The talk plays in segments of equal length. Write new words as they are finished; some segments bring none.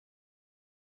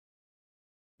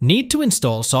Need to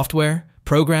install software,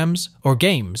 programs, or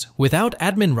games without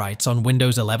admin rights on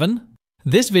Windows 11?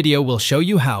 This video will show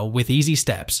you how with easy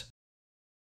steps.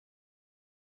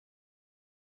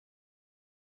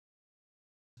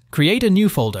 Create a new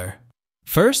folder.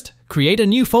 First, create a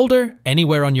new folder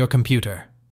anywhere on your computer.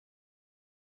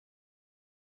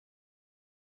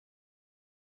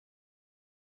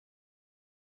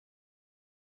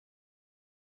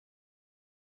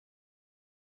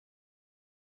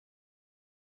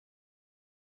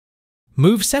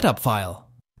 Move Setup File.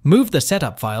 Move the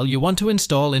setup file you want to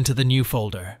install into the new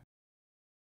folder.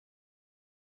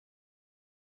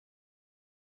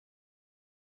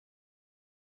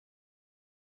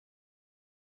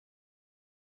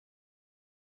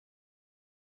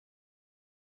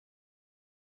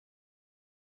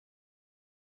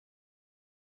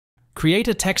 Create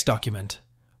a text document.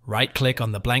 Right-click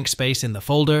on the blank space in the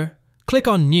folder, click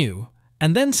on New,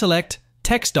 and then select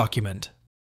Text Document.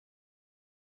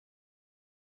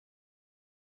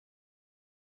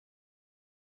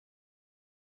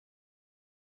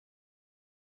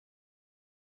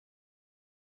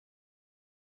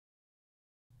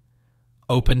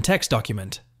 Open Text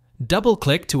Document.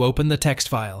 Double-click to open the text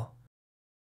file.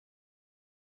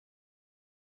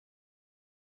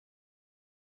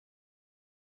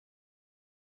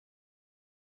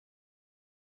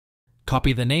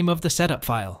 Copy the name of the setup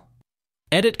file.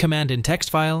 Edit command in text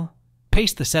file.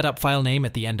 Paste the setup file name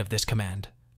at the end of this command.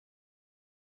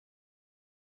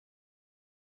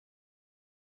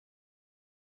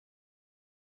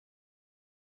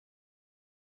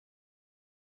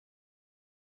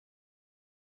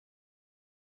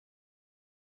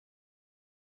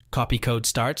 Copy code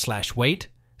start/wait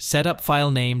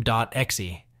setupfilename.exe.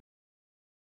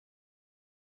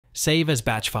 Save as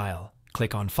batch file.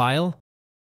 Click on File,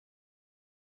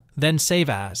 then Save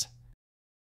As.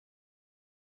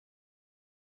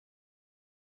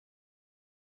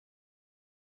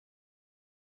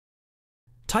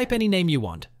 Type any name you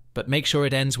want, but make sure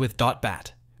it ends with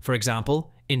 .bat. For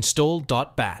example,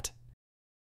 install.bat.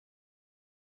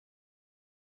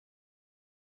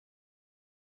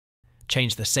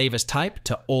 Change the Save As type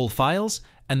to All Files,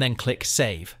 and then click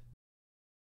Save.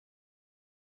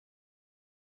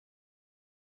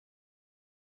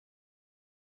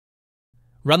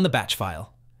 Run the batch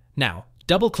file. Now,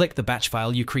 double-click the batch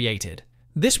file you created.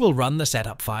 This will run the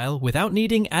setup file without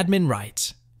needing admin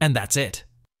rights. And that's it.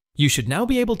 You should now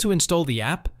be able to install the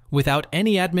app without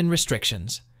any admin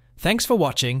restrictions. Thanks for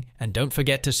watching, and don't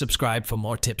forget to subscribe for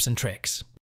more tips and tricks.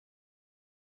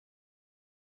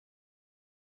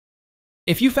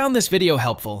 If you found this video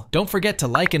helpful, don't forget to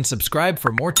like and subscribe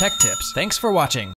for more tech tips. Thanks for watching.